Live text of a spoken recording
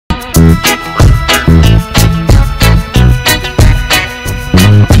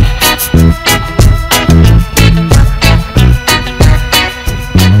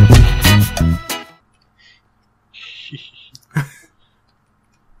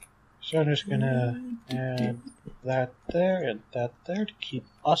So I'm just gonna add that there and that there to keep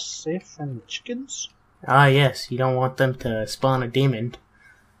us safe from the chickens. Ah, yes, you don't want them to spawn a demon.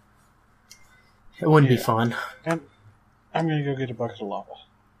 It wouldn't be fun. And I'm gonna go get a bucket of lava.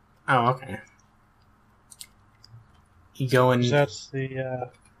 Oh, okay. You going... That's the,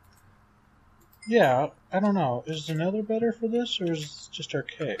 yeah, I don't know. Is the nether better for this, or is it just our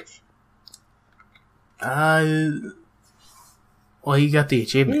cave? Well, you got the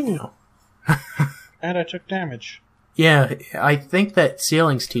achievement now. And I took damage. Yeah, I think that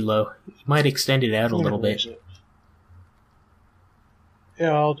ceiling's too low. You might extend it out a little bit.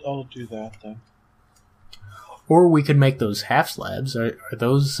 Yeah, I'll do that then. Or we could make those half slabs. Are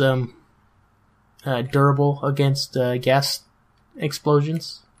those durable against gas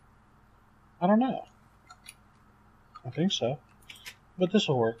explosions? I don't know. I think so. But this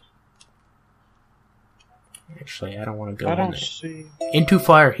will work. Actually, I don't want to go I in don't there. see... Into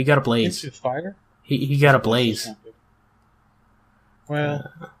fire. He got a blaze. Into fire? He got a blaze.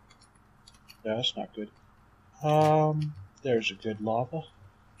 Well, yeah, that's not good. There's a good lava.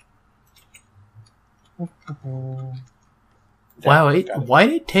 Wow, why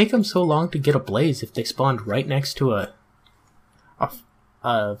did it take them so long to get a blaze if they spawned right next to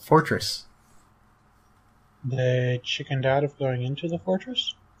a fortress? They chickened out of going into the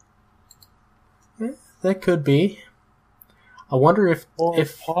fortress? That could be. I wonder if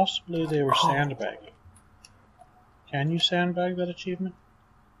possibly they were sandbagging. Can you sandbag that achievement?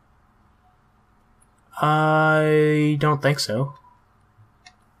 I don't think so.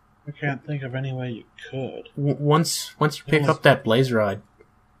 I can't think of any way you could. Once you pick up that blaze rod.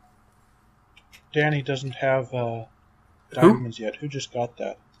 Danny doesn't have diamonds yet. Who just got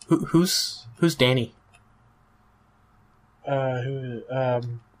that? Who's Danny?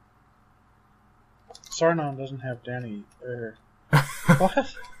 Sarnon doesn't have Danny.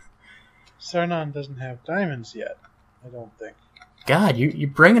 What? Sarnon doesn't have diamonds yet. I don't think. God, you're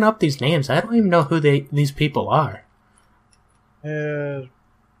bringing up these names. I don't even know who these people are.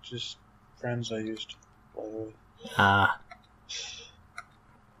 Just friends I used to play with.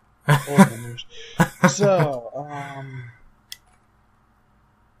 So,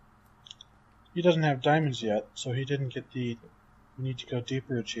 he doesn't have diamonds yet, so he didn't get the "we need to go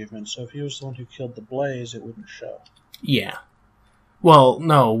deeper" achievement. So if he was the one who killed the blaze, it wouldn't show. Yeah. Well,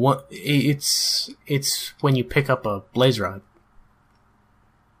 no. It's when you pick up a blaze rod.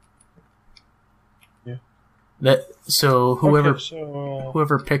 Yeah. So whoever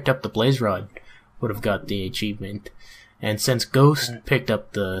whoever picked up the blaze rod would have got the achievement, and since Ghost picked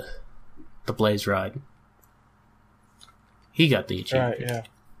up the blaze rod, he got the achievement. Right. Yeah.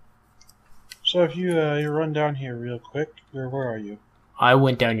 So if you run down here real quick, where are you? I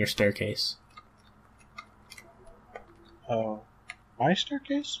went down your staircase. Oh, my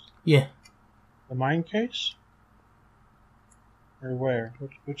staircase? Yeah. The mine case? Or where?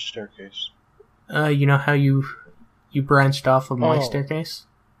 Which staircase? You know how you branched off of my staircase?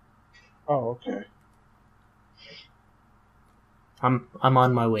 Oh, okay. I'm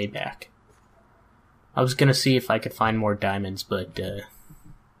on my way back. I was gonna see if I could find more diamonds, but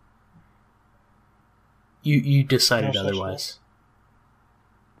you decided otherwise.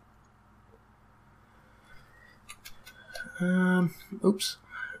 Oops.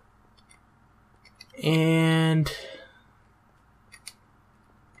 And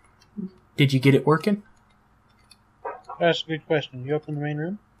did you get it working? That's a good question. You up in the main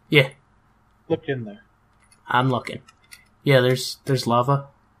room? Yeah. Look in there. I'm looking. Yeah, there's lava.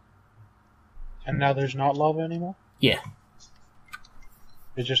 And now there's not lava anymore? Yeah.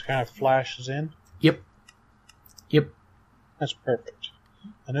 It just kind of flashes in? Yep. That's perfect.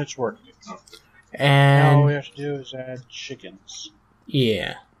 And it's working. And now all we have to do is add chickens.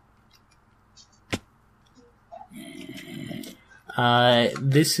 Yeah.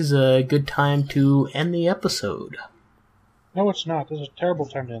 This is a good time to end the episode. No, it's not. This is a terrible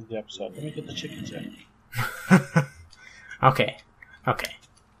time to end the episode. Let me get the chickens in. Okay.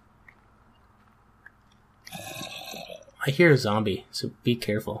 I hear a zombie, so be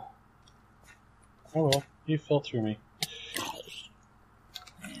careful. Oh well, you fell through me.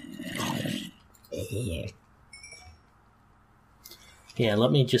 Yeah,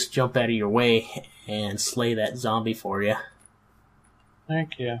 let me just jump out of your way and slay that zombie for you.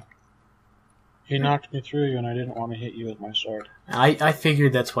 Thank you. He knocked me through you and I didn't want to hit you with my sword. I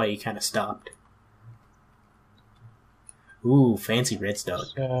figured that's why you kind of stopped. Ooh, fancy redstone.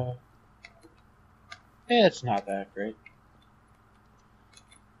 So, It's not that great.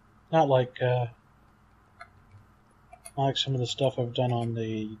 Not like some of the stuff I've done on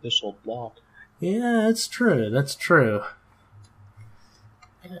this old block. Yeah, that's true. That's true.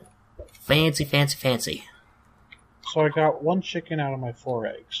 Fancy, fancy, fancy. So I got 1 chicken out of my 4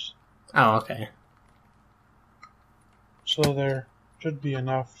 eggs. Oh, okay. So there should be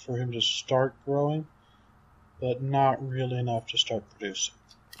enough for him to start growing, but not really enough to start producing.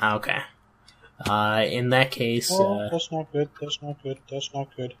 Okay. In that case... Oh, that's not good. That's not good. That's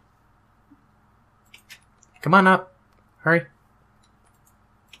not good. Come on up. Hurry.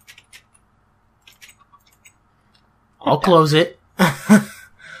 I'll close it.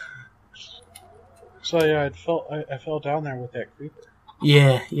 So yeah, I fell down there with that creeper.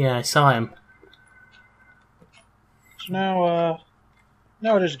 Yeah, I saw him. So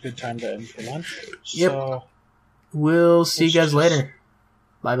now it is a good time to end for lunch. Yep. So We'll see you guys later.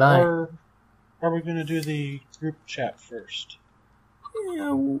 Bye-bye. Or are we going to do the group chat first?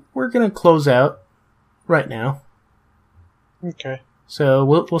 Yeah, we're going to close out right now. Okay. So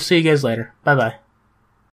we'll see you guys later. Bye-bye.